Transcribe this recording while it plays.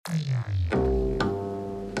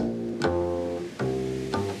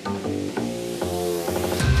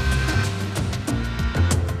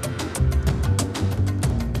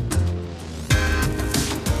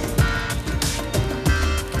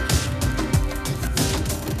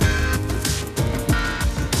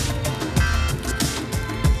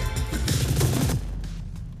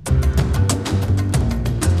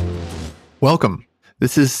Welcome.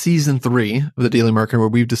 This is season 3 of the Daily Marketer, where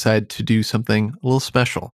we've decided to do something a little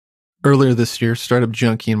special. Earlier this year, startup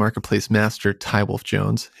junkie and marketplace master Ty Wolf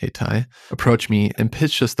Jones, hey Ty, approached me and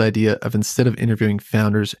pitched us the idea of, instead of interviewing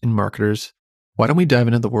founders and marketers, why don't we dive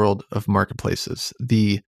into the world of marketplaces,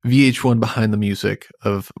 the VH1 behind the music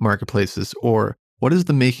of marketplaces, or what is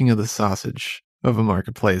the making of the sausage of a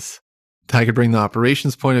marketplace? Ty could bring the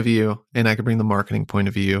operations point of view, and I could bring the marketing point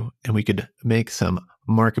of view, and we could make some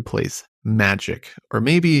marketplace magic, or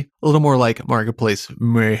maybe a little more like marketplace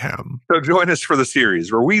mayhem. So join us for the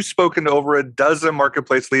series where we've spoken to over a dozen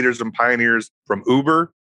marketplace leaders and pioneers from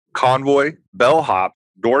Uber, Convoy, Bellhop,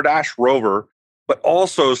 DoorDash, Rover, but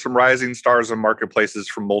also some rising stars in marketplaces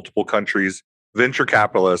from multiple countries, venture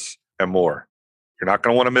capitalists, and more. You're not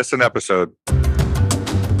going to want to miss an episode.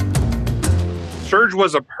 Surge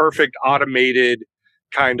was a perfect automated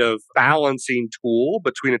kind of balancing tool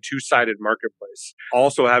between a two-sided marketplace.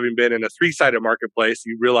 Also, having been in a three-sided marketplace,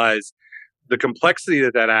 you realize the complexity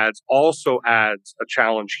that adds also adds a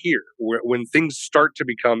challenge here. When things start to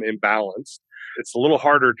become imbalanced, it's a little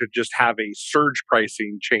harder to just have a surge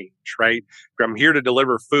pricing change, right? I'm here to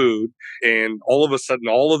deliver food, and all of a sudden,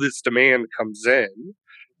 all of this demand comes in.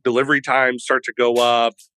 Delivery times start to go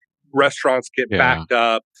up. Restaurants get backed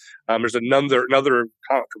up. There's another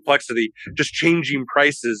complexity. Just changing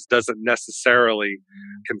prices doesn't necessarily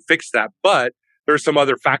can fix that, but there's some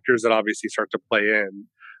other factors that obviously start to play in.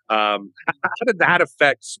 How did that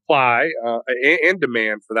affect supply and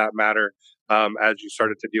demand, for that matter, as you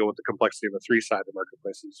started to deal with the complexity of a three-sided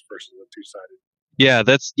marketplaces versus a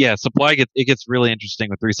two-sided? Supply gets really interesting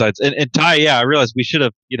with three sides. And Ty, I realized we should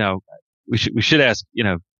have, we should ask,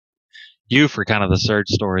 you for kind of the surge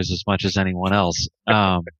stories as much as anyone else.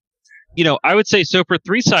 I would say, so for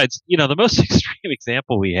three sides, the most extreme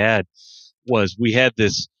example we had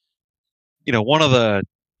this, one of the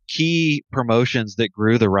key promotions that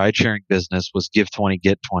grew the ride sharing business was give 20,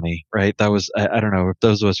 get 20, right? That was, I don't know if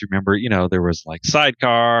those of us remember, there was like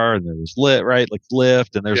Sidecar and there was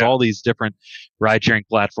Lyft, and there's all these different ride sharing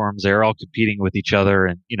platforms. They're all competing with each other.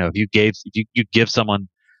 And, if you give someone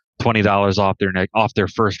 $20 off their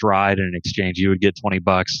first ride, and in exchange you would get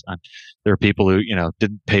 $20. There were people who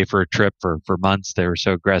didn't pay for a trip for months. They were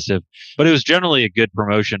so aggressive, but it was generally a good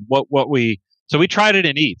promotion. So we tried it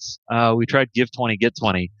in Eats. We tried give 20, get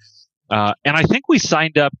 20, and I think we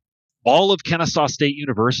signed up all of Kennesaw State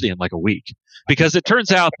University in like a week, because it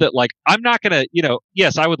turns out that I'm not gonna,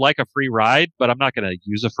 yes, I would like a free ride, but I'm not gonna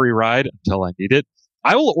use a free ride until I need it.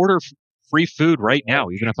 I will order free food right now,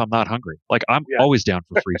 even if I'm not hungry. I'm always down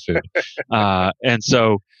for free food. And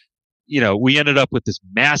so, we ended up with this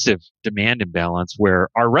massive demand imbalance where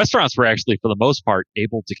our restaurants were actually, for the most part,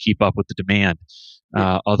 able to keep up with the demand.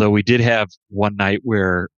 Although we did have one night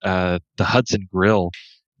where the Hudson Grill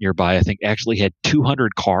nearby, I think, actually had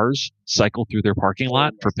 200 cars cycle through their parking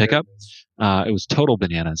lot for pickup. It was total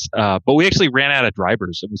bananas. But we actually ran out of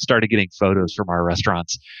drivers, and we started getting photos from our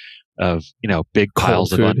restaurants of, big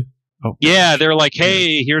piles of food. Yeah, they're like,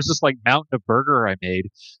 hey, here's this mountain of burger I made.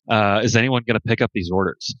 Is anyone going to pick up these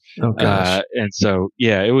orders? Oh, gosh. And so,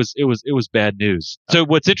 it was bad news. So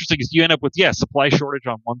what's interesting is you end up with, supply shortage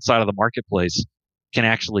on one side of the marketplace can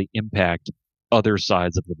actually impact other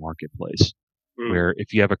sides of the marketplace. Where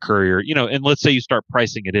if you have a courier, and let's say you start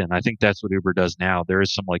pricing it in. I think that's what Uber does now. There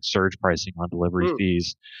is some surge pricing on delivery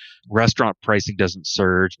fees. Restaurant pricing doesn't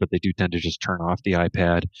surge, but they do tend to just turn off the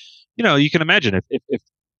iPad. You can imagine if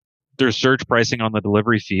there's surge pricing on the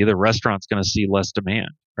delivery fee, the restaurant's going to see less demand,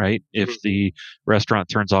 right? If the restaurant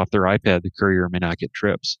turns off their iPad, the courier may not get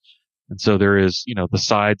trips. And so there is, the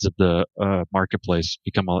sides of the marketplace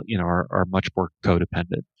become, are much more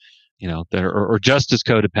codependent, or just as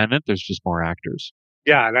codependent. There's just more actors.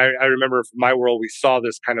 Yeah. And I remember from my world, we saw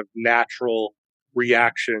this kind of natural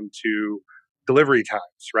reaction to delivery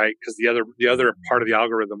times, right? Because the other part of the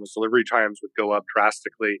algorithm was delivery times would go up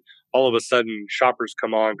drastically. All of a sudden, shoppers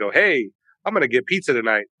come on, go, hey, I'm going to get pizza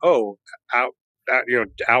tonight. Oh,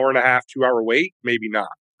 hour and a half, 2 hour wait, maybe not,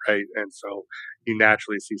 right? And so you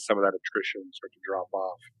naturally see some of that attrition start to drop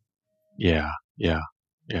off. Yeah,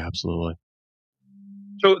 absolutely.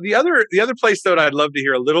 So the other place that I'd love to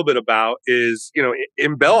hear a little bit about is,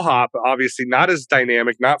 in Bellhop, obviously not as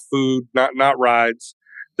dynamic, not food, not rides.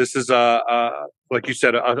 This is like you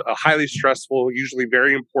said, a highly stressful, usually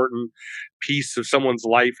very important piece of someone's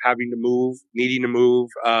life, having to move, needing to move.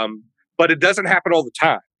 But it doesn't happen all the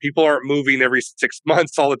time. People aren't moving every 6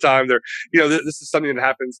 months all the time. They're, this is something that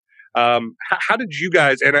happens. How did you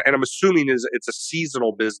guys, and I'm assuming it's a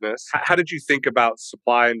seasonal business, how did you think about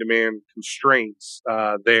supply and demand constraints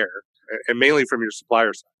there, and mainly from your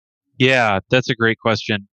supplier side? Yeah, that's a great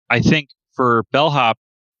question. I think for Bellhop,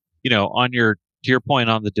 to your point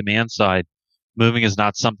on the demand side, moving is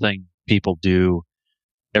not something people do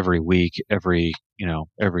every week, every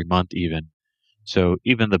month even. So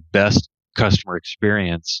even the best customer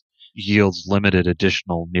experience yields limited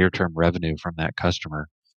additional near-term revenue from that customer,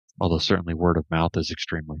 although certainly word of mouth is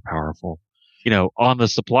extremely powerful. On the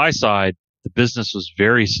supply side, the business was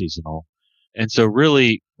very seasonal. And so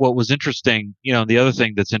really what was interesting, the other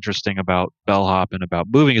thing that's interesting about Bellhop and about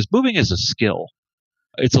moving is a skill.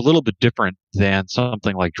 It's a little bit different than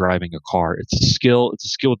something like driving a car. It's a skill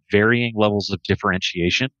with varying levels of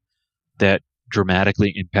differentiation that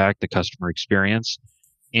dramatically impact the customer experience.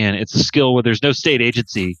 And it's a skill where there's no state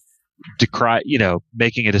agency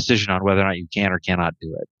making a decision on whether or not you can or cannot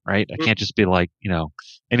do it, right? I can't just be like,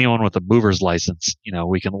 anyone with a mover's license,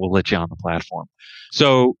 we'll let you on the platform.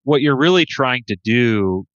 So what you're really trying to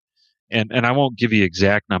do, and I won't give you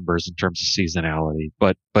exact numbers in terms of seasonality,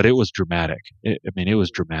 but it was dramatic. It was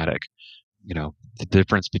dramatic. The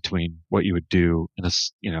difference between what you would do in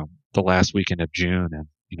the last weekend of June and,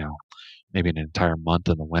 maybe an entire month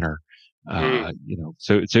in the winter.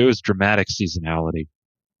 So it was dramatic seasonality.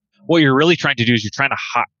 What you're really trying to do is you're trying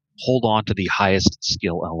to hold on to the highest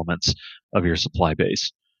skill elements of your supply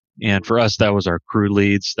base. And for us, that was our crew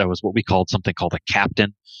leads. That was what we called something called a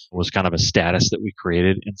captain. It was kind of a status that we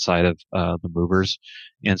created inside of the movers.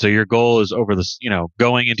 And so your goal is over this,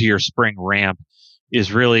 going into your spring ramp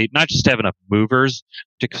is really not just to have enough movers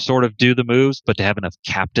to sort of do the moves, but to have enough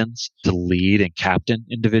captains to lead and captain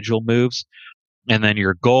individual moves. And then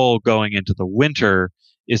your goal going into the winter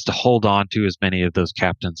is to hold on to as many of those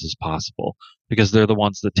captains as possible because they're the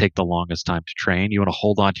ones that take the longest time to train. You want to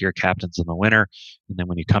hold on to your captains in the winter. And then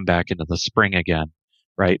when you come back into the spring again,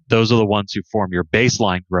 right, those are the ones who form your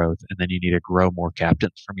baseline growth. And then you need to grow more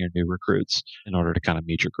captains from your new recruits in order to kind of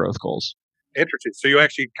meet your growth goals. Interesting. So you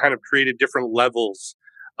actually kind of created different levels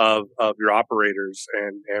of your operators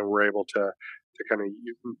and were able to kind of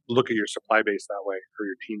look at your supply base that way or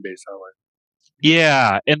your team base that way.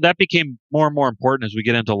 Yeah. And that became more and more important as we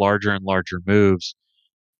get into larger and larger moves,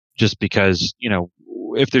 just because,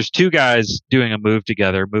 if there's two guys doing a move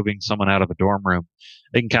together, moving someone out of a dorm room,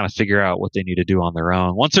 they can kind of figure out what they need to do on their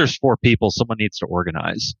own. Once there's four people, someone needs to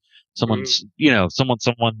organize. Someone needs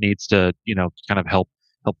to, kind of help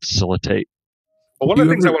facilitate. Well, one of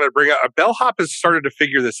the things I want to bring up, Bellhop has started to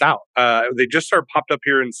figure this out. They just popped up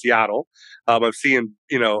here in Seattle. I'm seeing,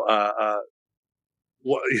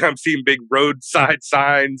 I'm seeing big roadside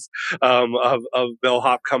signs of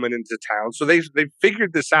Bellhop coming into town. So they've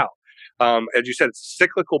figured this out. As you said, it's a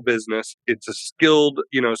cyclical business. It's a skilled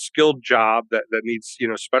job that needs,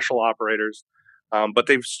 special operators. But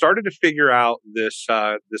they've started to figure out this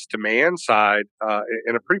demand side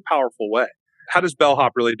in a pretty powerful way. How does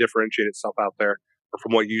Bellhop really differentiate itself out there? Or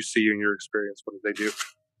from what you see in your experience, what do they do?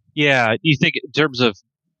 Yeah, you think in terms of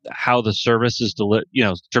how the service is delivered,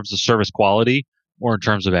 in terms of service quality, or in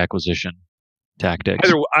terms of acquisition tactics?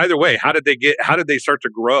 Either way, how did they start to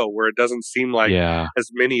grow where it doesn't seem like as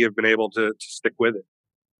many have been able to stick with it?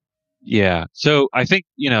 Yeah, so I think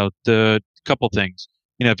the couple things.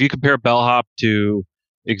 If you compare Bellhop to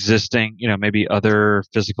existing, maybe other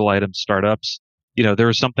physical item startups, there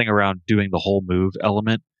was something around doing the whole move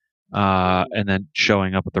element. And then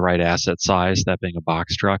showing up at the right asset size, that being a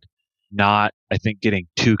box truck, not, I think, getting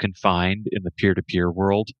too confined in the peer-to-peer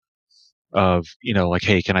world of, like,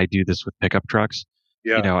 hey, can I do this with pickup trucks?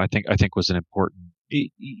 Yeah. I think was an important,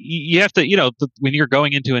 you have to, when you're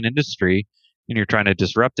going into an industry and you're trying to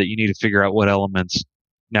disrupt it, you need to figure out what elements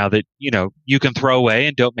now that, you can throw away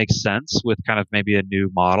and don't make sense with kind of maybe a new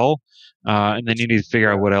model. And then you need to figure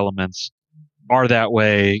out what elements are that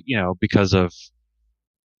way, because of,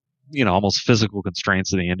 almost physical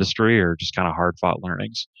constraints of the industry or just kind of hard fought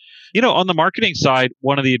learnings. On the marketing side,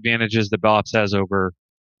 one of the advantages that Bellops has over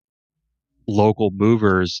local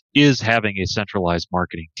movers is having a centralized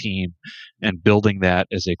marketing team and building that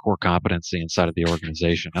as a core competency inside of the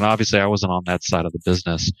organization. And obviously I wasn't on that side of the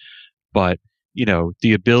business, but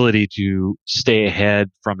the ability to stay ahead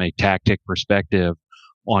from a tactic perspective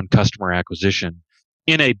on customer acquisition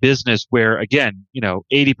in a business where, again,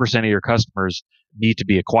 80% of your customers need to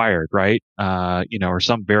be acquired, right? Or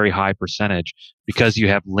some very high percentage, because you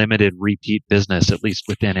have limited repeat business, at least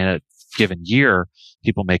within a given year.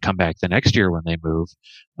 People may come back the next year when they move.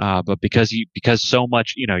 But because so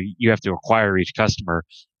much, you have to acquire each customer,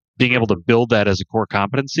 being able to build that as a core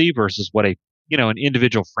competency versus what an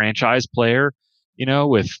individual franchise player,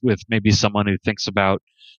 with maybe someone who thinks about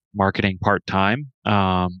marketing part-time,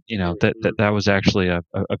 that was actually a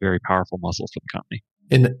very powerful muscle for the company.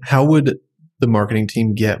 And how would the marketing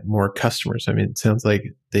team get more customers? I mean, it sounds like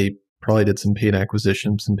they probably did some paid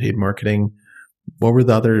acquisition, some paid marketing. What were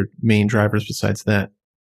the other main drivers besides that?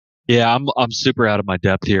 Yeah, I'm super out of my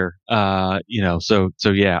depth here. So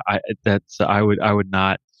yeah, I would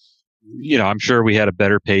not. I'm sure we had a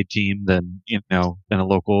better paid team than a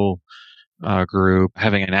local group.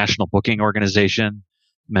 Having a national booking organization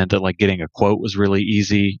meant that like getting a quote was really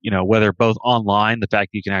easy. Whether both online, the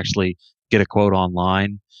fact that you can actually get a quote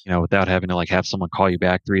online, without having to like have someone call you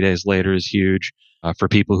back 3 days later is huge. For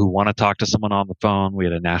people who want to talk to someone on the phone, we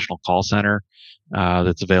had a national call center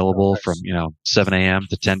that's available from 7 a.m.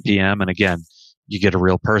 to 10 p.m. And again, you get a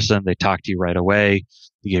real person. They talk to you right away.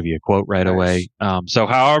 They give you a quote right away. So,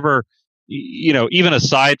 however, even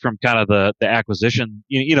aside from kind of the acquisition,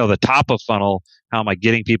 the top of funnel, how am I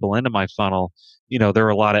getting people into my funnel? There are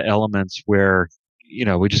a lot of elements where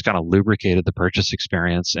we just kind of lubricated the purchase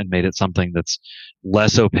experience and made it something that's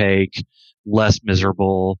less opaque, less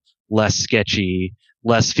miserable, less sketchy,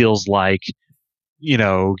 less feels like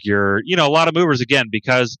you're a lot of movers, again,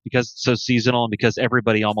 because it's so seasonal and because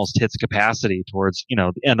everybody almost hits capacity towards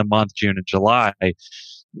the end of month, June and July.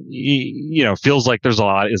 Feels like there's a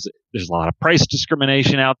lot of price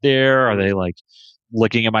discrimination out there. Are they like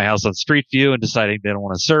looking at my house on Street View and deciding they don't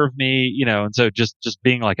want to serve me? And so just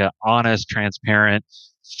being like an honest, transparent,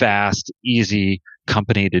 fast, easy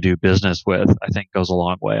company to do business with, I think goes a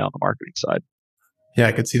long way on the marketing side. Yeah,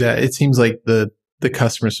 I could see that. It seems like the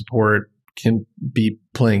customer support can be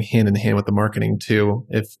playing hand in hand with the marketing too.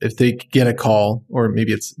 If they get a call, or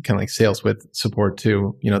maybe it's kind of like sales with support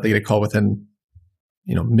too, they get a call within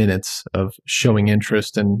minutes of showing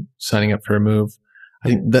interest and signing up for a move. I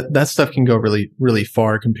think that stuff can go really, really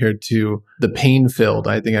far compared to the pain-filled.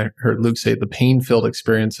 I think I heard Luke say the pain-filled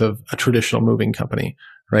experience of a traditional moving company,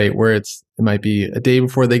 right? Where it might be a day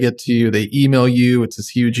before they get to you, they email you. It's this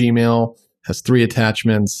huge email, has 3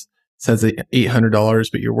 attachments, says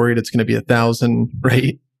 $800, but you're worried it's going to be $1,000,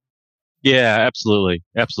 right? Yeah, absolutely,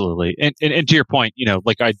 absolutely. And to your point,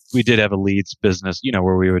 we did have a leads business,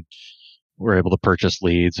 where we're able to purchase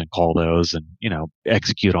leads and call those and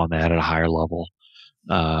execute on that at a higher level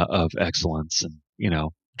of excellence, and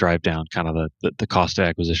drive down kind of the cost of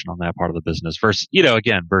acquisition on that part of the business versus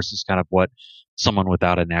versus kind of what someone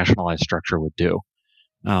without a nationalized structure would do.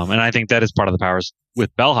 And I think that is part of the powers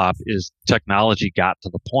with Bellhop is technology got to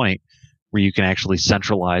the point where you can actually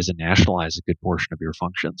centralize and nationalize a good portion of your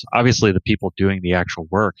functions. Obviously, the people doing the actual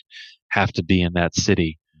work have to be in that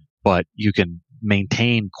city, but you can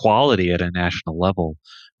maintain quality at a national level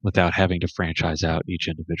without having to franchise out each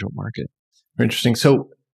individual market. Interesting.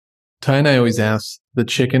 So Ty and I always ask the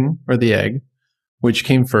chicken or the egg, which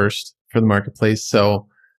came first for the marketplace. So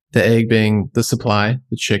the egg being the supply,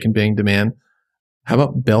 the chicken being demand. How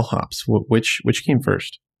about Bellhops? Which came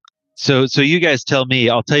first? So you guys tell me.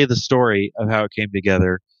 I'll tell you the story of how it came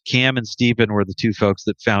together. Cam and Stephen were the two folks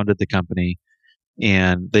that founded the company,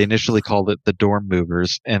 and they initially called it the Dorm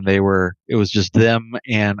Movers, and it was just them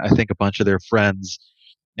and I think a bunch of their friends,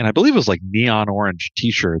 and I believe it was like neon orange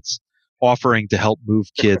t-shirts offering to help move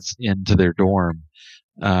kids into their dorm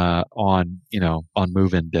on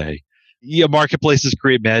move-in day. Yeah, marketplaces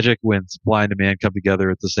create magic when supply and demand come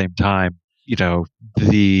together at the same time. Maybe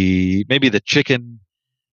the chicken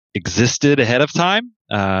existed ahead of time,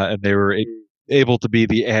 and they were able to be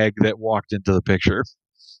the egg that walked into the picture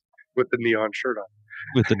with the neon shirt on.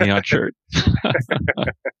 With the neon shirt.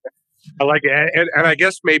 I like it. And I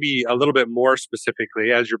guess maybe a little bit more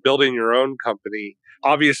specifically, as you're building your own company,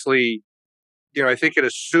 obviously, I think it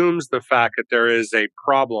assumes the fact that there is a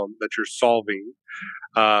problem that you're solving.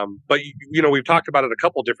 But, we've talked about it a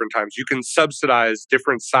couple different times. You can subsidize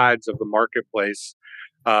different sides of the marketplace.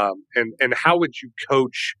 And how would you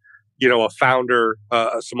coach, a founder,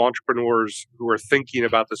 some entrepreneurs who are thinking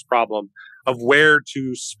about this problem of where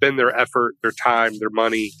to spend their effort, their time, their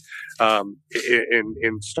money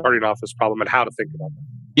in starting off this problem and how to think about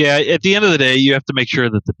that? Yeah, at the end of the day, you have to make sure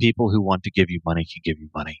that the people who want to give you money can give you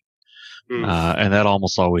money. And that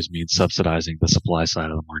almost always means subsidizing the supply side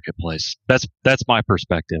of the marketplace. That's my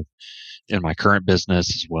perspective in my current business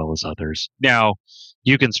as well as others. Now,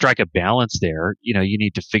 you can strike a balance there. You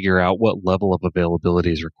need to figure out what level of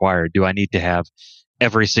availability is required. Do I need to have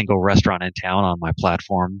every single restaurant in town on my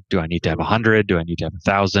platform? Do I need to have 100? Do I need to have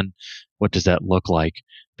 1,000? What does that look like?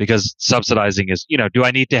 Because subsidizing is, do I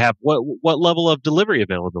need to have what level of delivery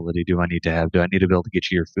availability do I need to have? Do I need to be able to get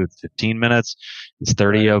you your food in 15 minutes? Is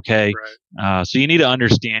 30 okay? Right. So you need to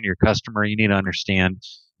understand your customer. You need to understand,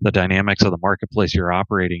 the dynamics of the marketplace you're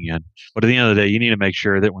operating in. But at the end of the day, you need to make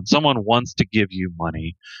sure that when someone wants to give you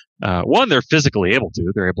money, one, they're physically able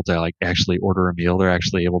to. They're able to like actually order a meal. They're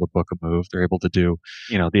actually able to book a move. They're able to do,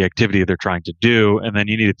 the activity they're trying to do. And then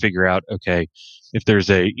you need to figure out, okay, if there's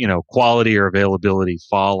a, quality or availability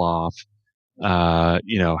fall off,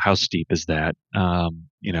 how steep is that? And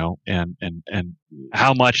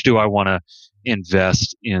how much do I want to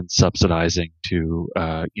invest in subsidizing to,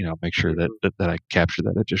 make sure that I capture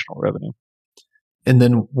that additional revenue. And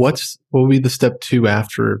then what will be the step 2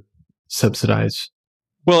 after subsidize?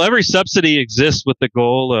 Well, every subsidy exists with the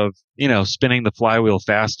goal of, spinning the flywheel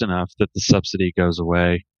fast enough that the subsidy goes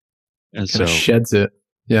away. And kind of sheds it.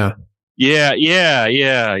 Yeah. Yeah.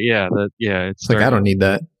 It's like, I don't need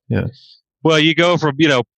that. Yeah. Well, you go from,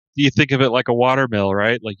 you think of it like a water mill,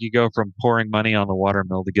 right? Like you go from pouring money on the water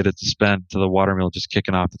mill to get it to spend to the water mill just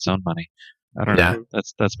kicking off its own money. I don't know.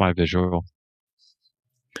 That's my visual.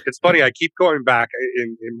 It's funny. I keep going back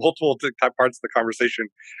in multiple parts of the conversation.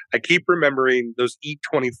 I keep remembering those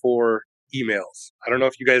Eat24 emails. I don't know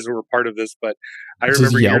if you guys were part of this, but I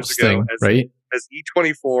remember years ago as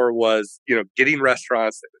Eat24 was, getting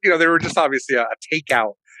restaurants, they were just obviously a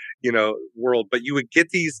takeout, world, but you would get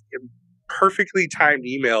these perfectly timed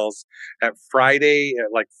emails at Friday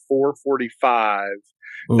at like 4:45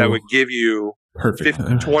 that would give you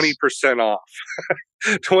 20% off.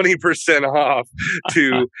 20% off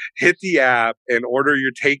to hit the app and order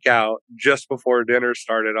your takeout just before dinner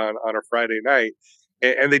started on a Friday night.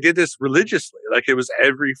 And they did this religiously, like it was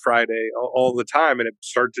every Friday all the time. And it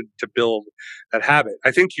started to build that habit. I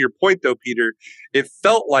think to your point though, Peter, it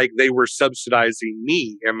felt like they were subsidizing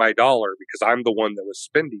me and my dollar because I'm the one that was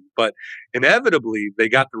spending. But inevitably they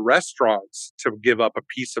got the restaurants to give up a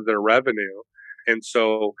piece of their revenue. And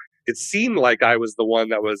so it seemed like I was the one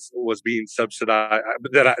that was being subsidized,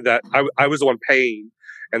 that I was the one paying,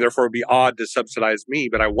 and therefore it'd be odd to subsidize me,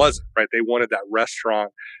 but I wasn't, right? They wanted that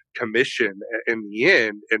restaurant commission in the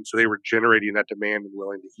end, and so they were generating that demand and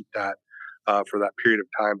willing to eat that for that period of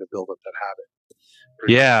time to build up that habit.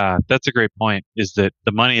 Yeah, that's a great point, is that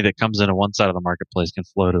the money that comes into one side of the marketplace can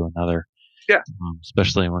flow to another. Yeah.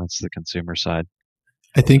 Especially when it's the consumer side.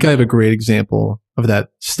 I think I have a great example of that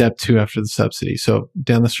step 2 after the subsidy. So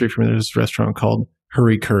down the street from me, there's this restaurant called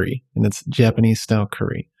Hurry Curry, and it's Japanese style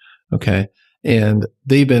curry. Okay. And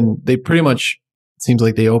they pretty much, it seems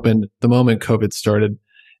like they opened the moment COVID started.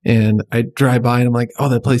 And I drive by and I'm like, oh,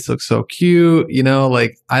 that place looks so cute.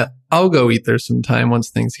 Like I'll go eat there sometime once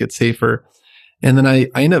things get safer. And then I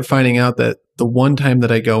end up finding out that the one time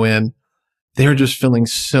that I go in, they're just filling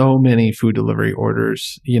so many food delivery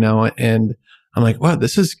orders, and I'm like, wow,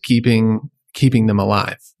 this is keeping them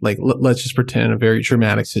alive. Like, let's just pretend a very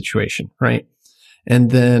dramatic situation, right? And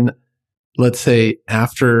then let's say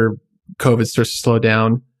after COVID starts to slow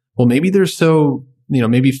down, well, maybe they're so,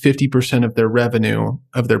 maybe 50% of their revenue,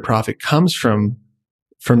 of their profit comes from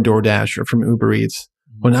DoorDash or from Uber Eats.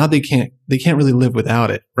 Well, now they can't really live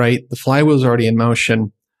without it, right? The flywheel's already in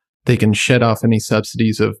motion. They can shed off any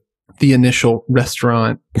subsidies of the initial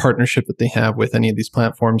restaurant partnership that they have with any of these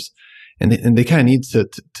platforms. And they kind of need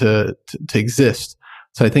to exist.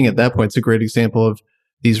 So I think at that point, it's a great example of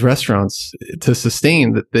these restaurants to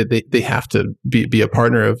sustain that they have to be a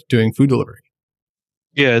partner of doing food delivery.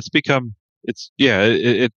 Yeah,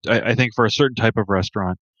 I think for a certain type of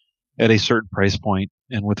restaurant at a certain price point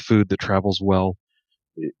and with food that travels well,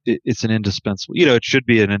 it's an indispensable. It should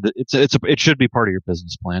be it should be part of your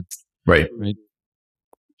business plan. Right.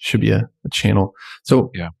 Should be a channel.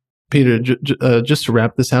 So yeah. Peter, just to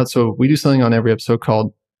wrap this out, so we do something on every episode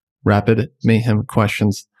called Rapid Mayhem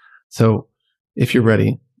Questions. So if you're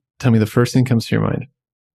ready, tell me the first thing that comes to your mind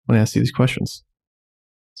when I ask you these questions.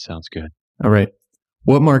 Sounds good. All right.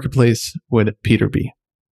 What marketplace would Peter be?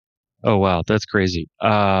 Oh, wow. That's crazy.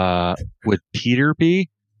 Would Peter be?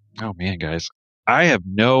 Oh, man, guys. I have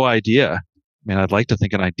no idea. I mean, I'd like to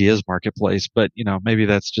think an ideas marketplace, but, maybe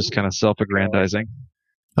that's just kind of self-aggrandizing.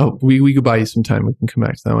 Oh, we could buy you some time. We can come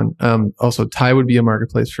back to that one. Also, Thai would be a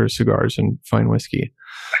marketplace for cigars and fine whiskey.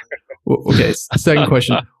 Okay, second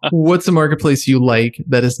question. What's a marketplace you like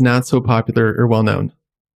that is not so popular or well known?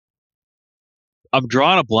 I'm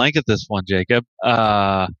drawing a blank at this one, Jacob.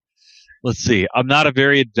 Let's see. I'm not a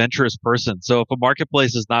very adventurous person, so if a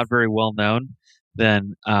marketplace is not very well known,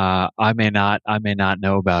 then I may not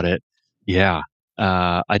know about it. Yeah.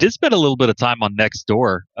 I did spend a little bit of time on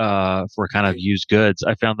Nextdoor for kind of used goods.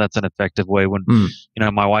 I found that's an effective way when,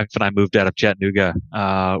 my wife and I moved out of Chattanooga.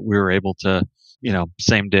 We were able to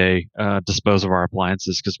same day dispose of our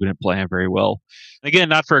appliances because we didn't plan very well. Again,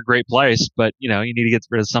 not for a great price, but you need to get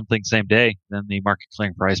rid of something same day, then the market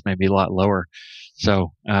clearing price may be a lot lower.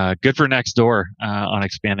 So good for Nextdoor on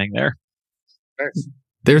expanding there. Nice.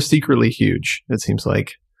 They're secretly huge, it seems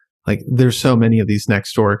like. Like there's so many of these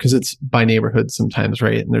Nextdoor because it's by neighborhood sometimes,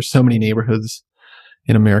 right? And there's so many neighborhoods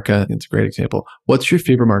in America. It's a great example. What's your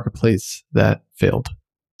favorite marketplace that failed?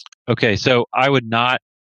 Okay, so I would not,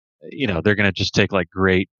 they're going to just take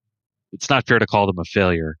it's not fair to call them a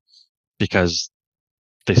failure because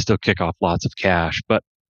they still kick off lots of cash. But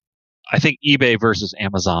I think eBay versus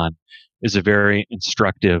Amazon is a very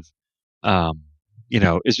instructive,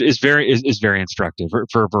 is very instructive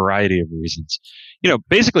for a variety of reasons.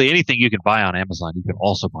 Basically anything you can buy on Amazon, you can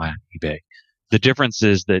also buy on eBay. The difference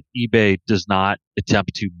is that eBay does not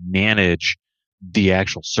attempt to manage the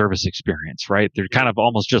actual service experience, right? They're kind of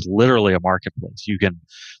almost just literally a marketplace.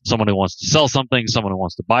 Someone who wants to sell something, someone who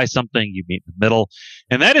wants to buy something, you meet in the middle.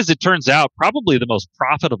 And that is, it turns out, probably the most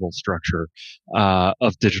profitable structure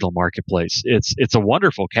of digital marketplace. It's a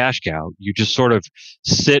wonderful cash cow. You just sort of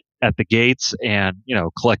sit at the gates and,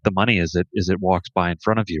 collect the money as it walks by in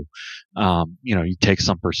front of you. You take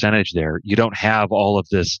some percentage there. You don't have all of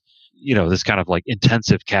this this kind of like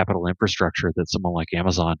intensive capital infrastructure that someone like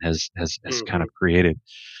Amazon has kind of created.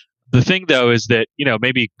 The thing though is that,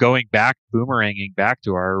 maybe boomeranging back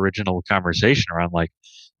to our original conversation around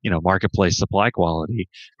marketplace supply quality,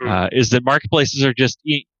 is that marketplaces are just,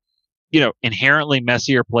 inherently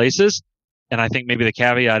messier places. And I think maybe the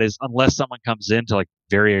caveat is unless someone comes in to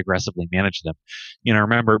very aggressively manage them.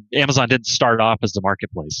 Remember, Amazon didn't start off as the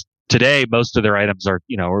marketplace. Today, most of their items are,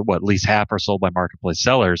 at least half are sold by marketplace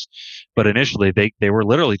sellers. But initially, they were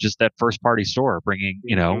literally just that first party store bringing,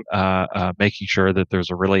 making sure that there's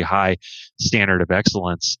a really high standard of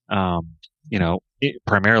excellence,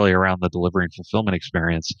 primarily around the delivery and fulfillment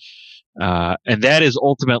experience. And that is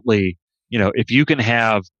ultimately, if you can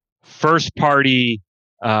have first party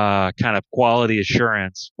kind of quality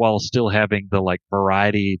assurance while still having the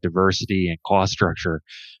variety, diversity, and cost structure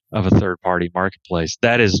of a third party marketplace,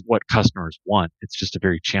 that is what customers want. It's just a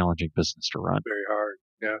very challenging business to run. Very hard.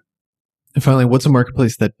 Yeah. And finally, what's a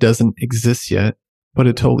marketplace that doesn't exist yet, but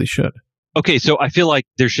it totally should? Okay, so I feel like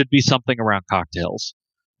there should be something around cocktails,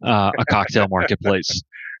 a cocktail marketplace.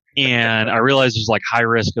 And I realize there's high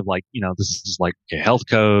risk of this is a health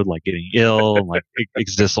code, getting ill, and it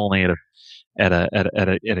exists only at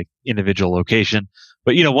a individual location.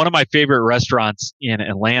 But one of my favorite restaurants in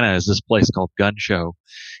Atlanta is this place called Gun Show,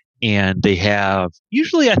 and they have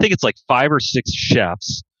usually I think it's 5 or 6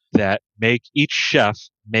 chefs that each chef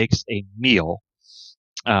makes a meal,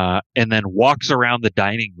 and then walks around the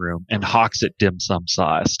dining room and hawks it dim sum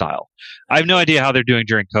style. I have no idea how they're doing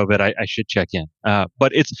during COVID. I should check in.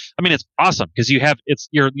 But it's awesome because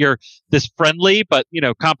you're this friendly, but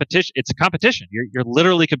competition. It's a competition. You're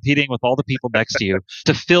literally competing with all the people next to you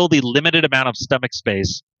to fill the limited amount of stomach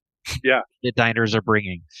space. Yeah, the diners are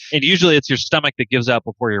bringing, and usually it's your stomach that gives out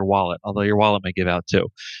before your wallet. Although your wallet may give out too.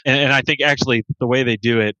 And I think actually the way they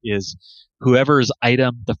do it is, whoever's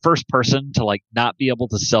item, the first person to not be able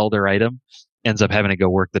to sell their item ends up having to go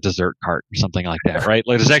work the dessert cart or something like that, right?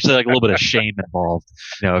 There's actually a little bit of shame involved,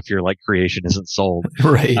 if your creation isn't sold.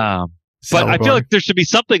 Right. But I feel like there should be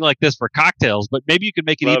something like this for cocktails, but maybe you could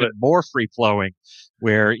make it more free flowing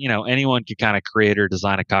where, anyone could kind of create or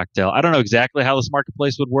design a cocktail. I don't know exactly how this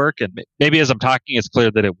marketplace would work. And maybe as I'm talking, it's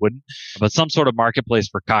clear that it wouldn't, but some sort of marketplace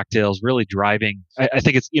for cocktails really driving. I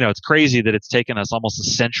think it's, it's crazy that it's taken us almost a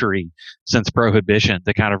century since Prohibition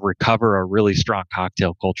to kind of recover a really strong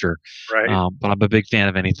cocktail culture. Right. But I'm a big fan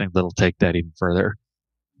of anything that'll take that even further.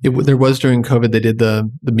 There was during COVID, they did the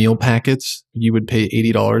meal packets. You would pay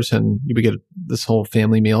 $80 and you would get this whole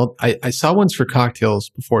family meal. I saw ones for cocktails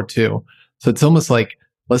before too. So it's almost like,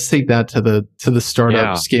 let's take that to the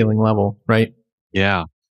startup scaling level, right? Yeah.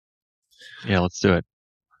 Yeah, let's do it.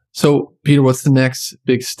 So Peter, what's the next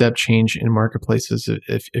big step change in marketplaces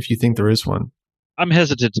if you think there is one? I'm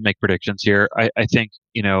hesitant to make predictions here. I think,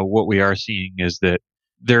 what we are seeing is that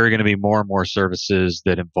there are going to be more and more services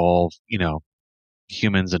that involve,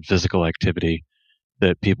 humans and physical activity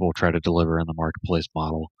that people will try to deliver in the marketplace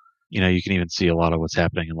model. You can even see a lot of what's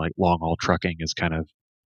happening in long haul trucking is kind of,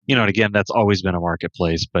 and again, that's always been a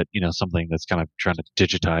marketplace, but something that's kind of trying to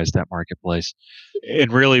digitize that marketplace.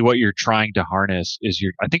 And really what you're trying to harness is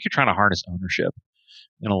I think you're trying to harness ownership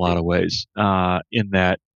in a lot of ways, in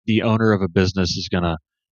that the owner of a business is going to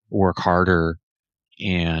work harder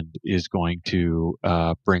and is going to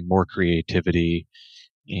bring more creativity,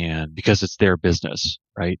 and because it's their business,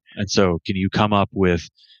 right? And so can you come up with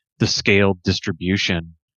the scaled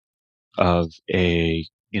distribution of a,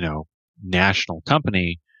 national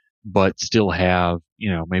company, but still have,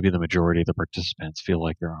 maybe the majority of the participants feel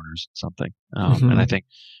like they're owners of something. And I think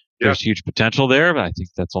there's huge potential there, but I think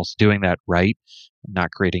that's also doing that right,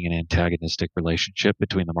 not creating an antagonistic relationship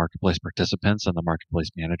between the marketplace participants and the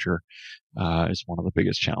marketplace manager is one of the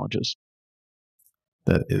biggest challenges.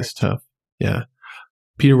 That is tough. Yeah.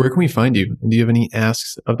 Peter, where can we find you? And do you have any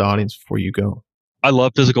asks of the audience before you go? I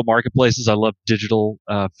love physical marketplaces. I love digital,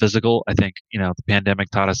 physical. I think, the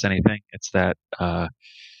pandemic taught us anything. It's that,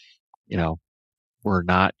 we're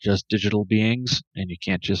not just digital beings, and you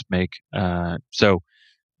can't just make, so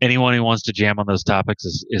anyone who wants to jam on those topics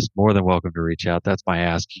is more than welcome to reach out. That's my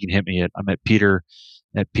ask. You can hit me I'm at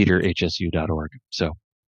peter@peterhsu.org. So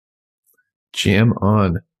jam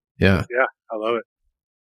on. Yeah. Yeah. I love it.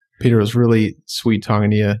 Peter, it was really sweet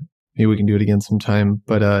talking to you. Maybe we can do it again sometime.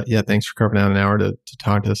 But yeah, thanks for carving out an hour to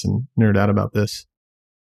talk to us and nerd out about this.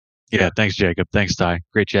 Yeah. Thanks, Jacob. Thanks, Ty.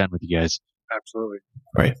 Great chatting with you guys. Absolutely.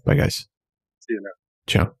 All right. Bye, guys. See you now.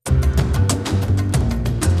 Ciao.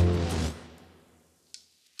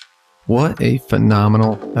 What a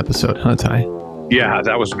phenomenal episode, huh, Ty? Yeah,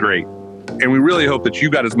 that was great. And we really hope that you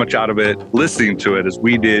got as much out of it listening to it as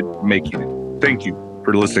we did making it. Thank you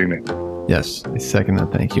for listening in. Yes, I second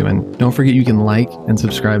that. Thank you. And don't forget you can like and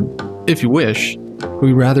subscribe if you wish.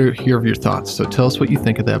 We'd rather hear of your thoughts. So tell us what you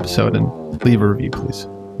think of the episode and leave a review, please.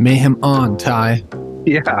 Mayhem on, Ty.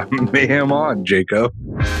 Yeah, mayhem on, Jacob.